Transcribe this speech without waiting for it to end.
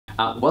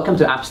Welcome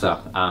to Appster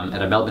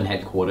at our Melbourne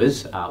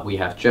headquarters. We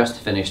have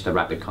just finished the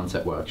Rapid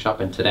Concept Workshop,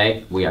 and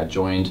today we are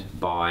joined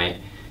by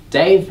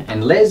Dave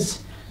and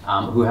Liz,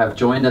 who have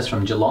joined us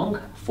from Geelong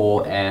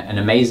for an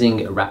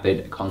amazing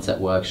Rapid Concept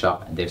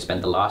Workshop. They've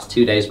spent the last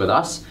 2 days with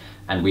us,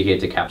 and we're here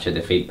to capture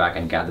the feedback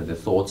and gather the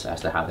thoughts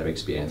as to how their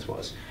experience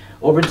was.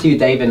 Over to you,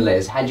 Dave and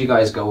Liz. How'd you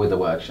guys go with the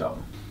workshop?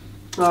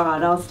 All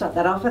right, I'll start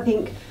that off. I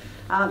think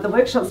the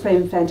workshop's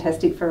been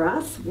fantastic for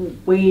us.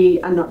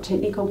 We are not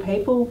technical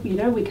people, you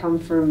know, we come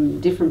from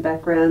different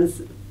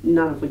backgrounds,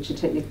 none of which are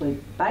technically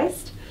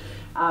based.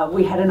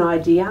 We had an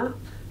idea,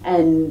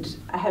 and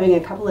having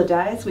a couple of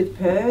days with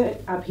Per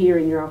up here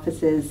in your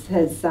offices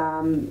has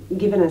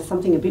given us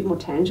something a bit more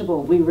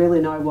tangible. We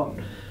really know what,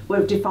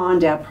 we've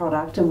defined our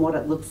product and what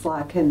it looks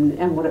like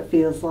and what it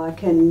feels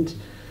like, and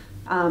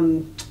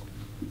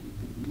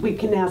we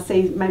can now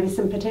see maybe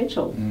some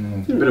potential.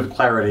 A bit of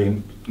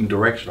clarity and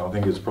direction, I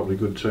think, is probably a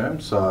good term.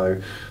 So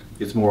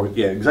it's more,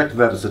 yeah, exactly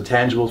that. It's a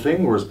tangible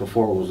thing, whereas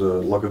before it was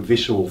like a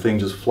visual thing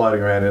just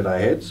floating around in our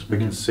heads. We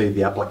can see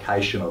the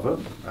application of it,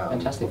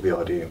 Fantastic. of the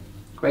idea.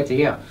 Great to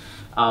hear.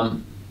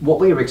 What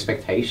were your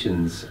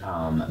expectations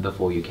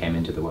before you came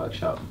into the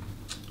workshop?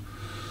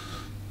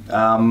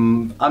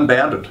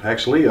 Unbounded,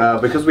 actually,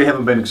 because we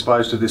haven't been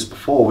exposed to this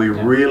before. We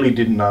really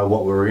didn't know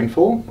what we were in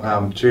for.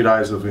 2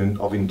 days of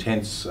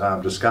intense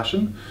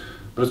discussion,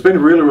 but it's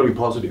been really, really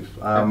positive.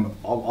 I'm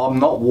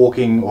not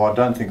walking, or I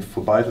don't think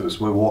for both of us,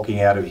 we're walking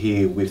out of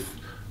here with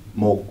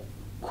more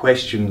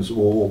questions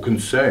or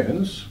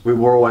concerns. We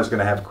were always going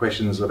to have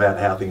questions about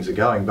how things are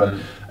going, but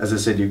as I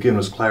said, you've given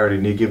us clarity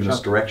and you've given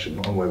us direction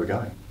on where we're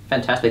going.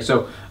 Fantastic.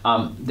 So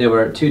there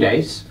were 2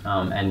 days,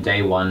 and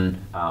day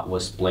one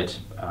was split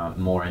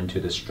more into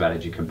the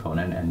strategy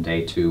component, and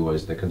day two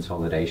was the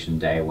consolidation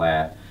day,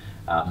 where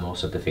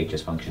most of the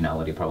features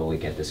functionality probably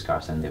get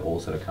discussed and they all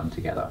sort of come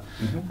together.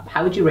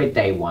 How would you rate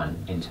day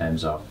one in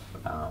terms of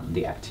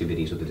the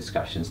activities or the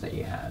discussions that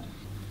you had?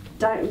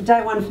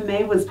 Day one for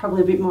me was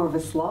probably a bit more of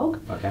a slog.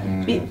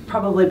 Okay.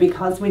 Probably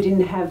because we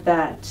didn't have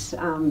that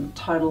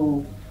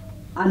total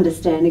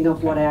understanding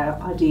of what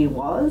our idea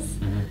was.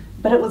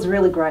 But it was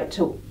really great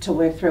to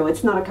work through.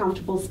 It's not a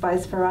comfortable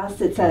space for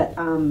us. It's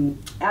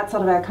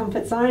outside of our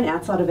comfort zone,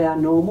 outside of our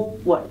normal,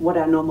 what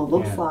our normal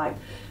looks like.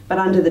 But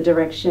under the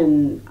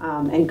direction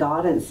and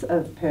guidance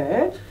of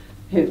Per,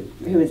 who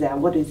is our,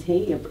 what is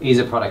he? He's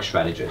a product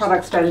strategist.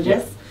 Product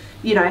strategist.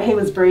 Yeah. You know, he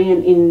was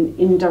brilliant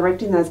in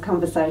directing those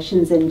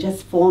conversations and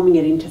just forming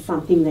it into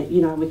something that,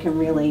 you know, we can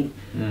really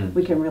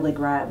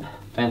grab.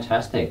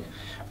 Fantastic.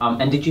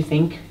 And did you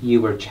think you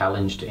were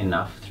challenged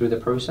enough through the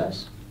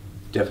process?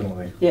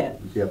 Definitely. Yeah.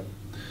 Yep.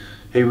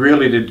 He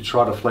really did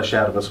try to flesh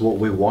out of us what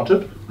we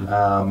wanted,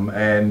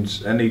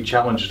 and he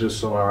challenged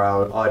us on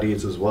our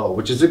ideas as well,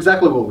 which is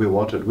exactly what we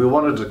wanted. We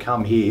wanted to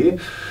come here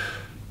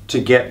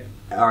to get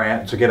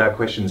our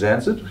questions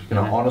answered, you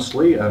know,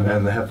 honestly,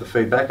 and have the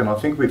feedback. And I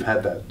think we've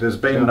had that. There's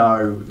been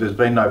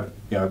no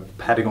you know,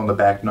 patting on the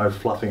back, no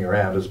fluffing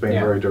around. It's been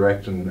very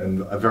direct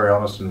and very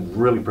honest and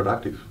really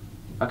productive.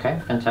 Okay,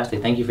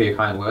 fantastic. Thank you for your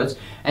kind words.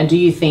 And do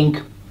you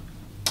think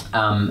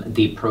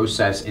the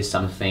process is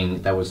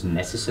something that was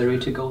necessary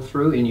to go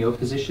through in your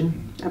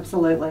position?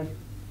 Absolutely.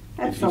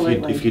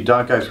 Absolutely. If you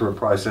don't go through a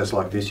process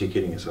like this, you're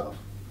kidding yourself.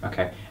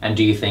 Okay. And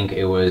do you think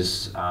it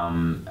was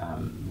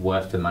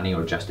worth the money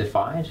or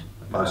justified?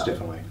 Most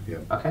definitely, yeah.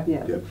 Okay.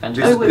 Yeah.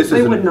 Fantastic.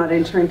 We would not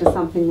enter into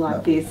something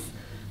like this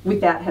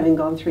without having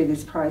gone through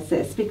this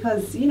process,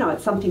 because, you know,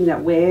 it's something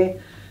that we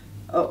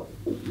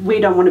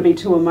don't want to be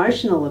too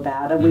emotional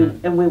about,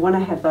 and we want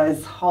to have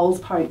those holes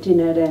poked in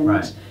it,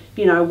 and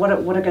you know, what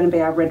are going to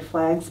be our red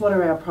flags, what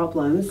are our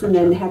problems, and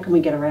then how can we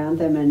get around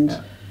them, and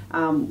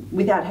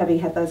without having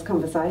had those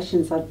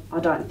conversations, I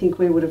don't think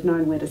we would have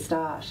known where to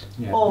start,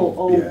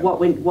 or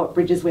what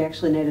bridges we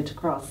actually needed to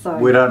cross. So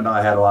we don't know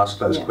how to ask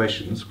those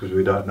questions because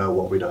we don't know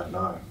what we don't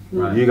know.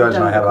 You guys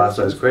know how to ask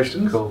those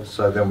questions,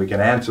 so then we can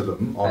answer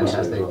them honestly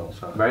as well.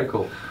 So. Very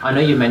cool. I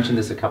know you mentioned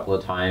this a couple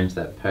of times,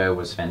 that Per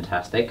was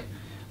fantastic.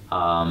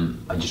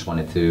 I just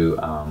wanted to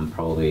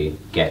probably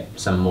get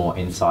some more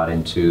insight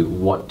into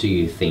what do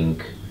you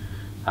think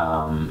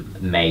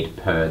made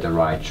Per the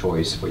right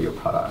choice for your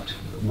product?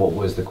 What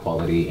was the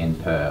quality in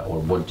Per, or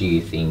what do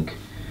you think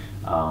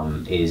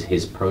is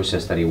his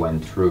process that he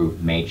went through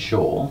made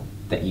sure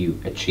that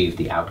you achieved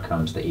the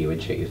outcomes that you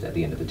achieved at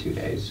the end of the 2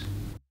 days?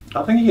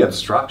 I think he had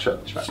structure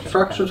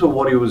to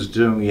what he was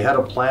doing. He had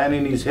a plan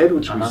in his head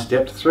which we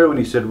stepped through, and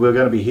he said we're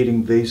going to be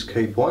hitting these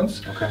key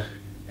points. Okay.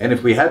 And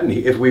if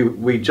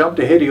we jumped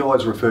ahead, he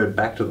always referred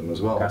back to them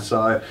as well. Okay.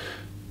 So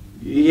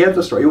he had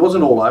the story. He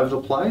wasn't all over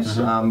the place,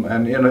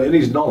 and you know, in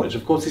his knowledge,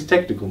 of course, his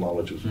technical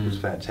knowledge was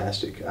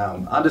fantastic.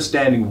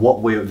 Understanding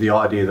the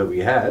idea that we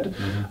had,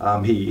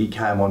 he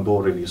came on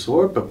board and he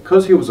saw it. But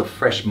because he was a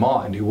fresh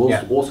mind, he was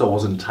also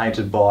wasn't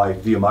tainted by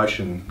the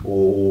emotion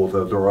or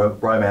the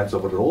romance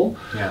of it all.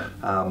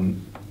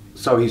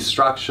 So his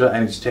structure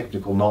and his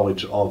technical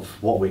knowledge of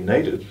what we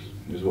needed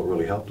is what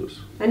really helped us.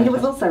 And he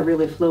was also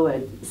really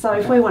fluid. So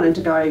if we wanted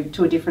to go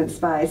to a different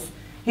space,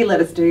 he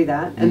let us do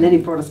that, and then he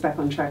brought us back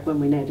on track when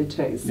we needed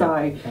to.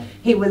 So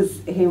he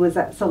was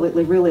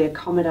absolutely really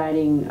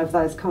accommodating of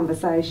those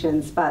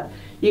conversations, but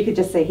you could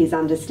just see his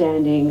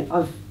understanding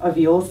of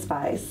your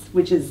space,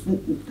 which is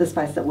the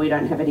space that we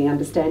don't have any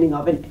understanding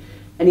of, and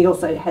he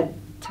also had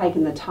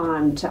taken the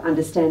time to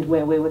understand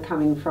where we were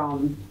coming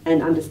from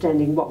and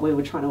understanding what we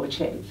were trying to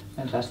achieve.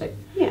 Fantastic.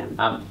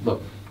 Yeah.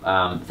 Look,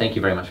 thank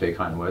you very much for your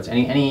kind words.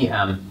 Any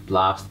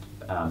last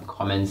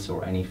comments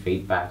or any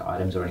feedback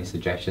items or any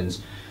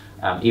suggestions,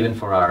 even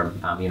for our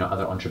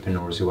other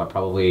entrepreneurs who are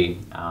probably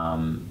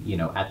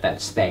at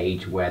that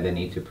stage where they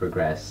need to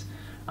progress?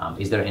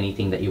 Is there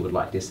anything that you would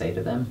like to say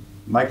to them?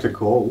 Make the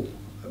call.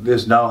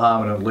 There's no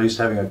harm in at least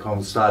starting a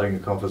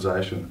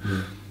conversation.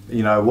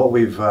 You know, what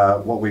we've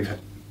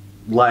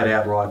laid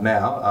out right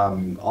now,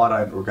 I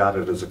don't regard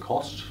it as a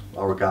cost.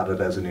 I regard it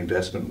as an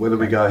investment. Whether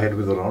we go ahead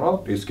with it or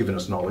not, it's given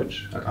us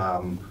knowledge.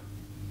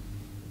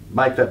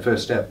 Make that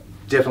first step,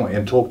 definitely,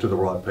 and talk to the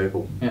right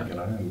people. You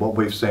know, and what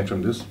we've seen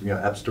from this,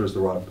 Appster is the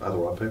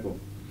right people.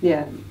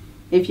 Yeah.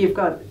 If you've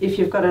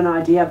got an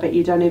idea but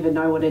you don't even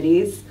know what it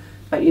is,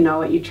 but you know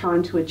what you're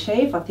trying to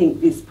achieve, I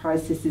think this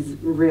process is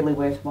really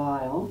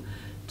worthwhile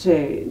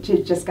to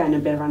just gain a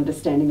better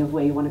understanding of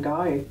where you want to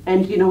go.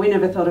 And we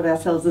never thought of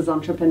ourselves as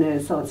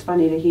entrepreneurs, so it's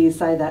funny to hear you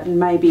say that, and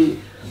maybe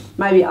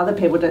other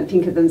people don't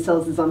think of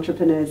themselves as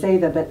entrepreneurs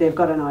either, but they've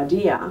got an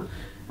idea.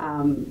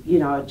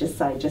 I'd just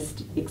say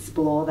just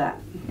explore that.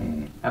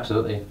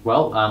 Absolutely.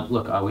 Well,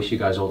 look, I wish you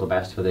guys all the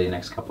best for the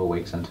next couple of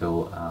weeks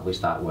until we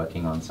start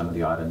working on some of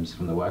the items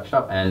from the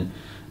workshop, and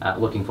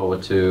looking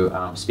forward to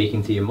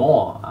speaking to you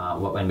more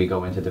when we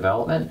go into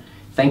development.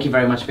 Thank you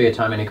very much for your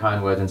time and your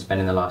kind words and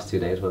spending the last 2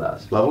 days with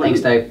us. Lovely.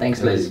 Thanks, Dave.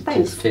 Thanks, Liz.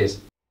 Thanks. Cheers.